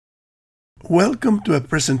Welcome to a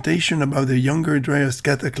presentation about the Younger Dryas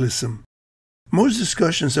Cataclysm. Most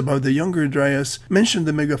discussions about the Younger Dryas mention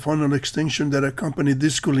the megafaunal extinction that accompanied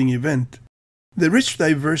this cooling event. The rich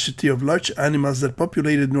diversity of large animals that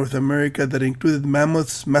populated North America that included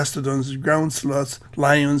mammoths, mastodons, ground sloths,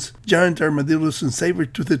 lions, giant armadillos, and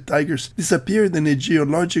saber-toothed tigers disappeared in a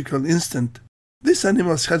geological instant. These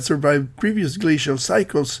animals had survived previous glacial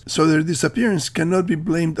cycles, so their disappearance cannot be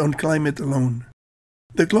blamed on climate alone.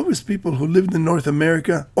 The Clovis people who lived in North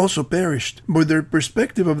America also perished, but their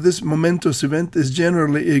perspective of this momentous event is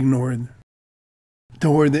generally ignored.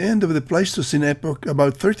 Toward the end of the Pleistocene epoch,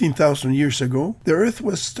 about 13,000 years ago, the Earth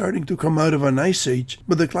was starting to come out of an ice age,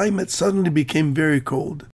 but the climate suddenly became very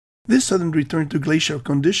cold. This sudden return to glacial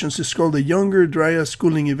conditions is called the Younger Dryas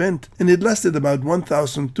cooling event, and it lasted about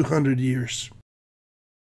 1,200 years.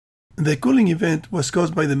 The cooling event was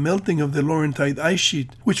caused by the melting of the Laurentide ice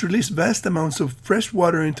sheet, which released vast amounts of fresh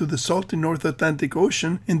water into the salty North Atlantic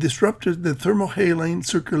Ocean and disrupted the thermohaline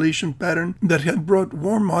circulation pattern that had brought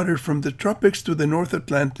warm water from the tropics to the North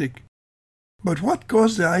Atlantic. But what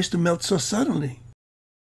caused the ice to melt so suddenly?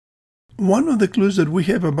 One of the clues that we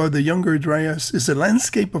have about the Younger Dryas is a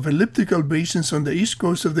landscape of elliptical basins on the east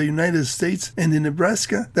coast of the United States and in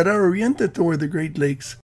Nebraska that are oriented toward the Great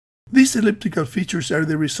Lakes. These elliptical features are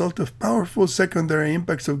the result of powerful secondary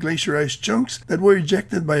impacts of glacier ice chunks that were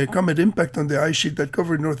ejected by a comet impact on the ice sheet that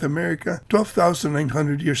covered North America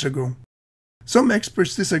 12,900 years ago. Some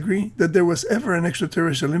experts disagree that there was ever an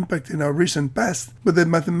extraterrestrial impact in our recent past, but the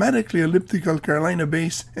mathematically elliptical Carolina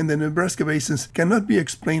Bays and the Nebraska basins cannot be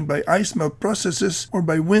explained by ice melt processes or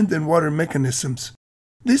by wind and water mechanisms.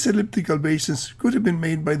 These elliptical basins could have been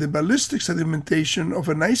made by the ballistic sedimentation of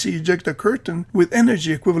an icy ejecta curtain with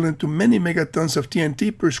energy equivalent to many megatons of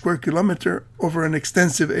TNT per square kilometer over an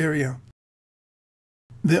extensive area.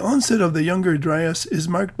 The onset of the Younger Dryas is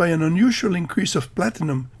marked by an unusual increase of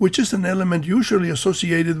platinum, which is an element usually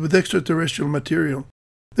associated with extraterrestrial material.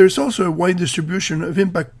 There is also a wide distribution of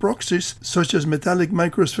impact proxies, such as metallic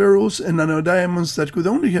microspherules and nanodiamonds that could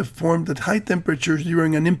only have formed at high temperatures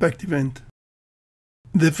during an impact event.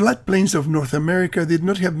 The flat plains of North America did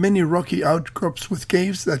not have many rocky outcrops with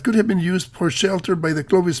caves that could have been used for shelter by the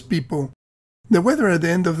Clovis people. The weather at the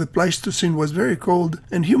end of the Pleistocene was very cold,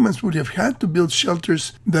 and humans would have had to build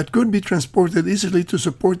shelters that could be transported easily to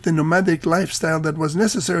support the nomadic lifestyle that was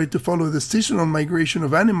necessary to follow the seasonal migration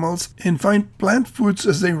of animals and find plant foods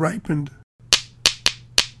as they ripened.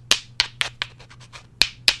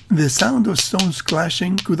 The sound of stones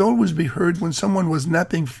clashing could always be heard when someone was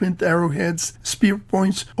knapping flint arrowheads, spear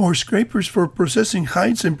points, or scrapers for processing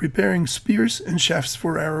hides and preparing spears and shafts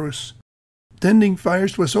for arrows. Tending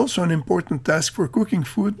fires was also an important task for cooking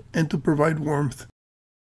food and to provide warmth.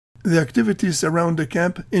 The activities around the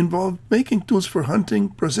camp involved making tools for hunting,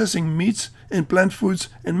 processing meats and plant foods,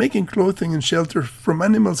 and making clothing and shelter from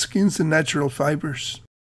animal skins and natural fibers.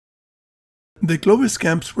 The Clovis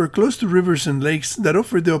camps were close to rivers and lakes that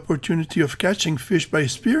offered the opportunity of catching fish by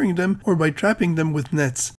spearing them or by trapping them with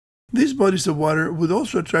nets. These bodies of water would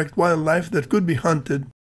also attract wildlife that could be hunted.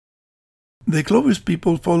 The Clovis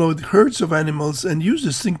people followed herds of animals and used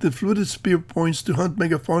distinctive fluted spear points to hunt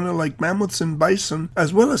megafauna like mammoths and bison,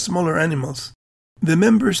 as well as smaller animals. The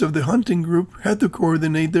members of the hunting group had to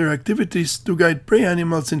coordinate their activities to guide prey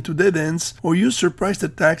animals into dead ends or use surprise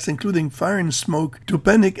attacks including fire and smoke to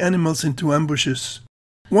panic animals into ambushes.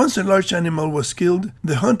 Once a large animal was killed,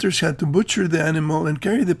 the hunters had to butcher the animal and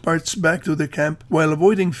carry the parts back to the camp while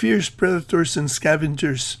avoiding fierce predators and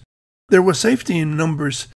scavengers. There was safety in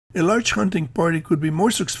numbers. A large hunting party could be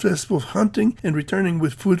more successful hunting and returning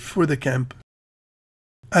with food for the camp.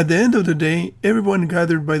 At the end of the day, everyone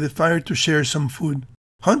gathered by the fire to share some food.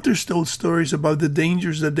 Hunters told stories about the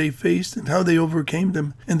dangers that they faced and how they overcame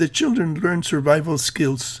them, and the children learned survival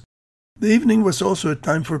skills. The evening was also a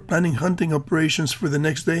time for planning hunting operations for the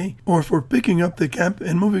next day, or for picking up the camp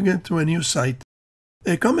and moving it to a new site.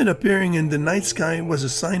 A comet appearing in the night sky was a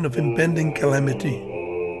sign of impending calamity.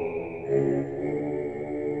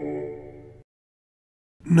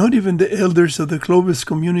 Not even the elders of the Clovis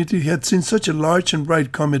community had seen such a large and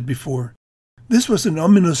bright comet before. This was an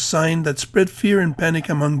ominous sign that spread fear and panic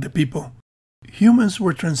among the people. Humans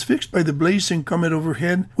were transfixed by the blazing comet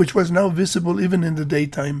overhead, which was now visible even in the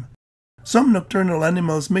daytime. Some nocturnal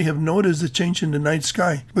animals may have noticed the change in the night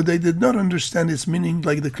sky, but they did not understand its meaning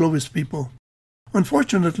like the Clovis people.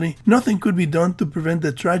 Unfortunately, nothing could be done to prevent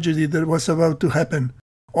the tragedy that was about to happen.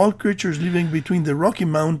 All creatures living between the Rocky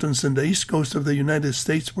Mountains and the east coast of the United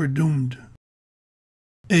States were doomed.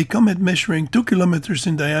 A comet measuring 2 kilometers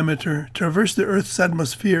in diameter traversed the Earth's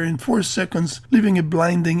atmosphere in 4 seconds, leaving a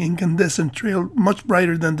blinding incandescent trail much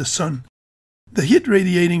brighter than the sun. The heat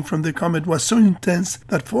radiating from the comet was so intense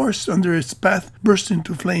that forests under its path burst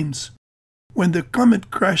into flames. When the comet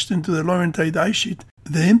crashed into the Laurentide ice sheet,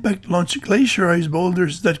 the impact launched glacier ice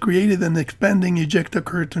boulders that created an expanding ejecta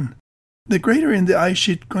curtain. The crater in the ice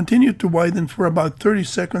sheet continued to widen for about 30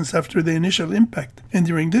 seconds after the initial impact, and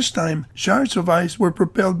during this time, shards of ice were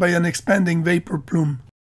propelled by an expanding vapor plume.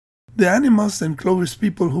 The animals and Clovis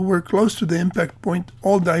people who were close to the impact point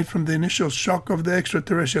all died from the initial shock of the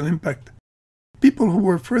extraterrestrial impact. People who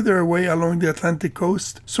were further away along the Atlantic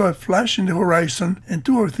coast saw a flash in the horizon, and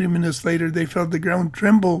 2 or 3 minutes later they felt the ground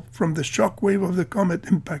tremble from the shock wave of the comet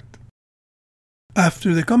impact.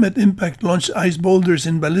 After the comet impact launched ice boulders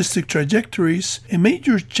in ballistic trajectories, a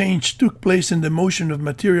major change took place in the motion of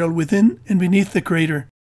material within and beneath the crater.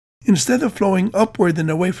 Instead of flowing upward and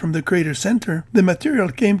away from the crater center, the material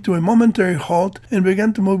came to a momentary halt and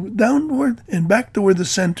began to move downward and back toward the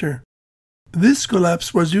center. This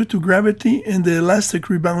collapse was due to gravity and the elastic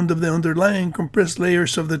rebound of the underlying compressed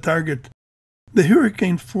layers of the target. The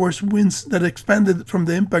hurricane-force winds that expanded from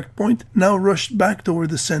the impact point now rushed back toward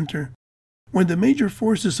the center. When the major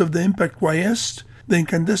forces of the impact quiesced, the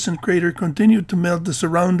incandescent crater continued to melt the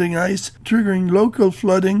surrounding ice, triggering local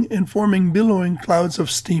flooding and forming billowing clouds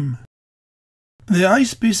of steam. The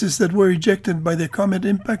ice pieces that were ejected by the comet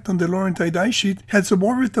impact on the Laurentide ice sheet had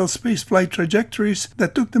suborbital spaceflight trajectories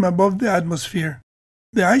that took them above the atmosphere.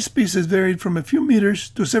 The ice pieces varied from a few meters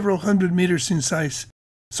to several hundred meters in size.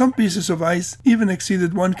 Some pieces of ice even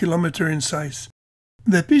exceeded 1 kilometer in size.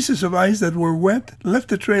 The pieces of ice that were wet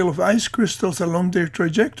left a trail of ice crystals along their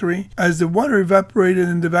trajectory as the water evaporated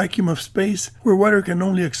in the vacuum of space, where water can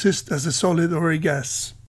only exist as a solid or a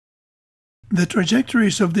gas. The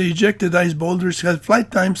trajectories of the ejected ice boulders had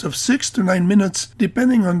flight times of 6 to 9 minutes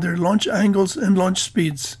depending on their launch angles and launch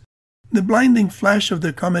speeds. The blinding flash of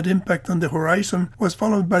the comet impact on the horizon was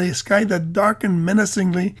followed by a sky that darkened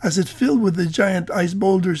menacingly as it filled with the giant ice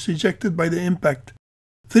boulders ejected by the impact.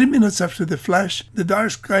 3 minutes after the flash, the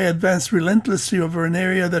dark sky advanced relentlessly over an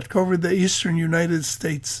area that covered the eastern United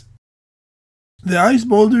States. The ice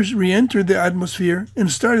boulders re-entered the atmosphere and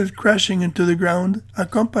started crashing into the ground,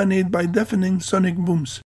 accompanied by deafening sonic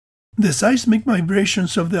booms. The seismic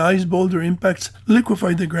vibrations of the ice boulder impacts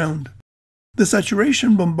liquefied the ground. The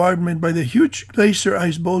saturation bombardment by the huge glacier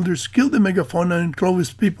ice boulders killed the megafauna and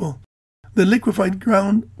Clovis people. The liquefied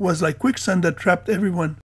ground was like quicksand that trapped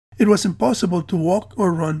everyone. It was impossible to walk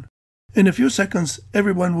or run. In a few seconds,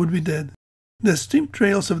 everyone would be dead. The steam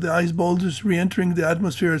trails of the ice boulders re-entering the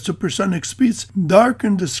atmosphere at supersonic speeds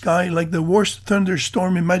darkened the sky like the worst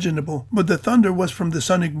thunderstorm imaginable, but the thunder was from the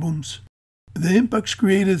sonic booms. The impacts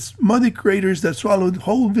created muddy craters that swallowed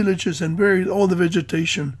whole villages and buried all the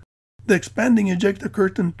vegetation. The expanding ejecta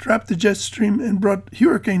curtain trapped the jet stream and brought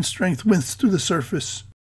hurricane-strength winds to the surface.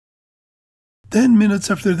 10 minutes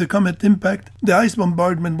after the comet impact, the ice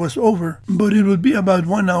bombardment was over, but it would be about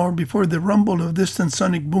 1 hour before the rumble of distant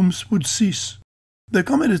sonic booms would cease. The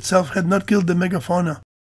comet itself had not killed the megafauna.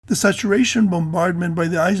 The saturation bombardment by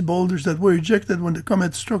the ice boulders that were ejected when the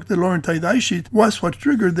comet struck the Laurentide ice sheet was what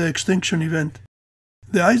triggered the extinction event.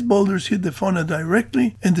 The ice boulders hit the fauna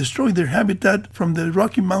directly and destroyed their habitat from the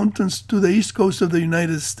Rocky Mountains to the east coast of the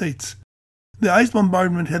United States. The ice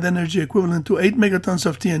bombardment had energy equivalent to 8 megatons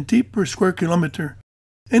of TNT per square kilometer.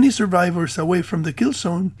 Any survivors away from the kill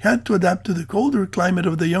zone had to adapt to the colder climate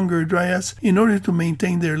of the Younger Dryas in order to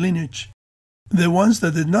maintain their lineage. The ones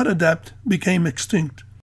that did not adapt became extinct.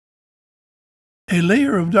 A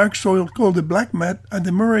layer of dark soil called the black mat at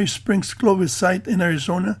the Murray Springs Clovis site in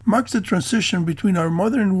Arizona marks the transition between our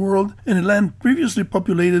modern world and a land previously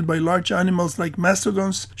populated by large animals like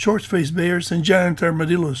mastodons, short-faced bears, and giant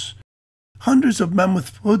armadillos. Hundreds of mammoth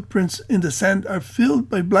footprints in the sand are filled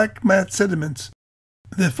by black mat sediments.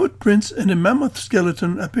 The footprints and a mammoth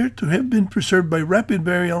skeleton appear to have been preserved by rapid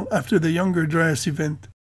burial after the Younger Dryas event.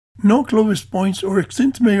 No Clovis points or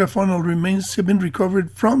extinct megafaunal remains have been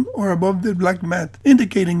recovered from or above the black mat,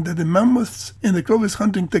 indicating that the mammoths and the Clovis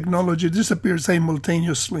hunting technology disappeared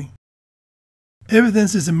simultaneously.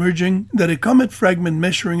 Evidence is emerging that a comet fragment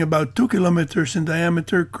measuring about 2 kilometers in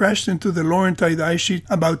diameter crashed into the Laurentide ice sheet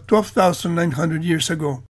about 12,900 years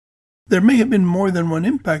ago. There may have been more than one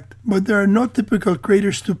impact, but there are no typical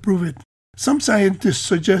craters to prove it. Some scientists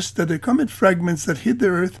suggest that the comet fragments that hit the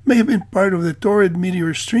Earth may have been part of the Taurid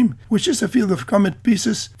meteor stream, which is a field of comet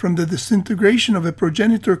pieces from the disintegration of a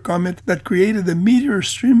progenitor comet that created the meteor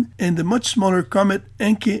stream and the much smaller comet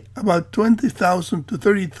Encke about 20,000 to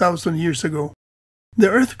 30,000 years ago. The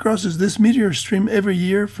Earth crosses this meteor stream every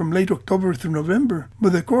year from late October through November,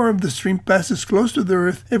 but the core of the stream passes close to the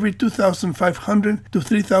Earth every 2,500 to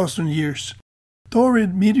 3,000 years.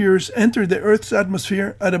 torrid meteors enter the Earth's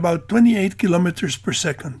atmosphere at about 28 kilometers per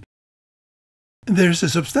second. There's a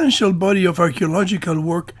substantial body of archaeological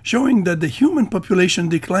work showing that the human population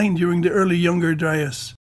declined during the early Younger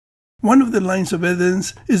Dryas. One of the lines of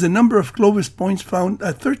evidence is the number of Clovis points found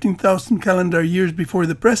at 13,000 calendar years before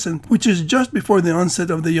the present, which is just before the onset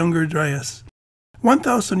of the Younger Dryas.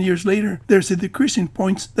 1,000 years later, there's a decrease in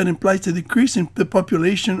points that implies a decrease in the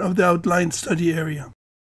population of the outlined study area.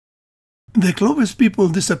 The Clovis people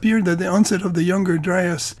disappeared at the onset of the Younger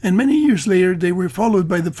Dryas, and many years later they were followed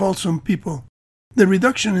by the Folsom people. The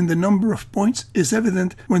reduction in the number of points is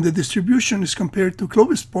evident when the distribution is compared to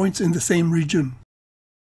Clovis points in the same region.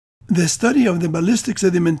 The study of the ballistic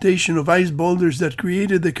sedimentation of ice boulders that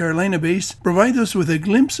created the Carolina Bays provides us with a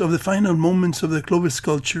glimpse of the final moments of the Clovis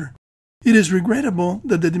culture. It is regrettable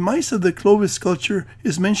that the demise of the Clovis culture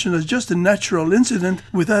is mentioned as just a natural incident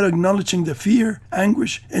without acknowledging the fear,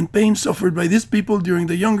 anguish, and pain suffered by these people during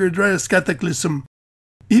the Younger Dryas Cataclysm.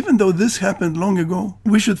 Even though this happened long ago,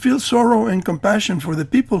 we should feel sorrow and compassion for the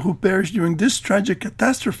people who perished during this tragic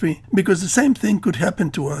catastrophe, because the same thing could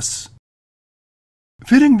happen to us.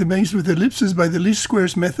 Fitting the bays with ellipses by the least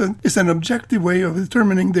squares method is an objective way of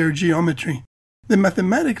determining their geometry. The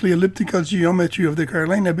mathematically elliptical geometry of the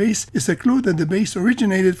Carolina Bays is a clue that the bays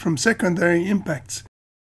originated from secondary impacts.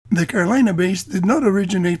 The Carolina Bays did not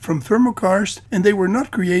originate from thermokarst, and they were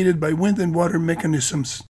not created by wind and water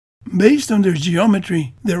mechanisms. Based on their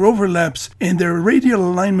geometry, their overlaps, and their radial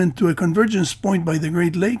alignment to a convergence point by the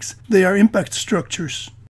Great Lakes, they are impact structures.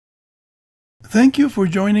 Thank you for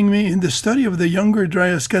joining me in the study of the Younger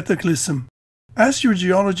Dryas Cataclysm. Ask your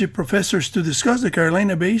geology professors to discuss the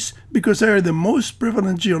Carolina Bays because they are the most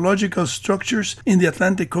prevalent geological structures in the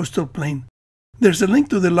Atlantic coastal plain. There's a link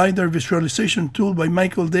to the LiDAR visualization tool by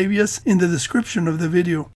Michael Davies in the description of the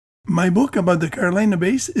video. My book about the Carolina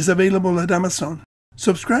Bays is available at Amazon.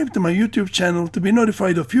 Subscribe to my YouTube channel to be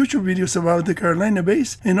notified of future videos about the Carolina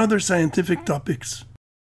Bays and other scientific topics.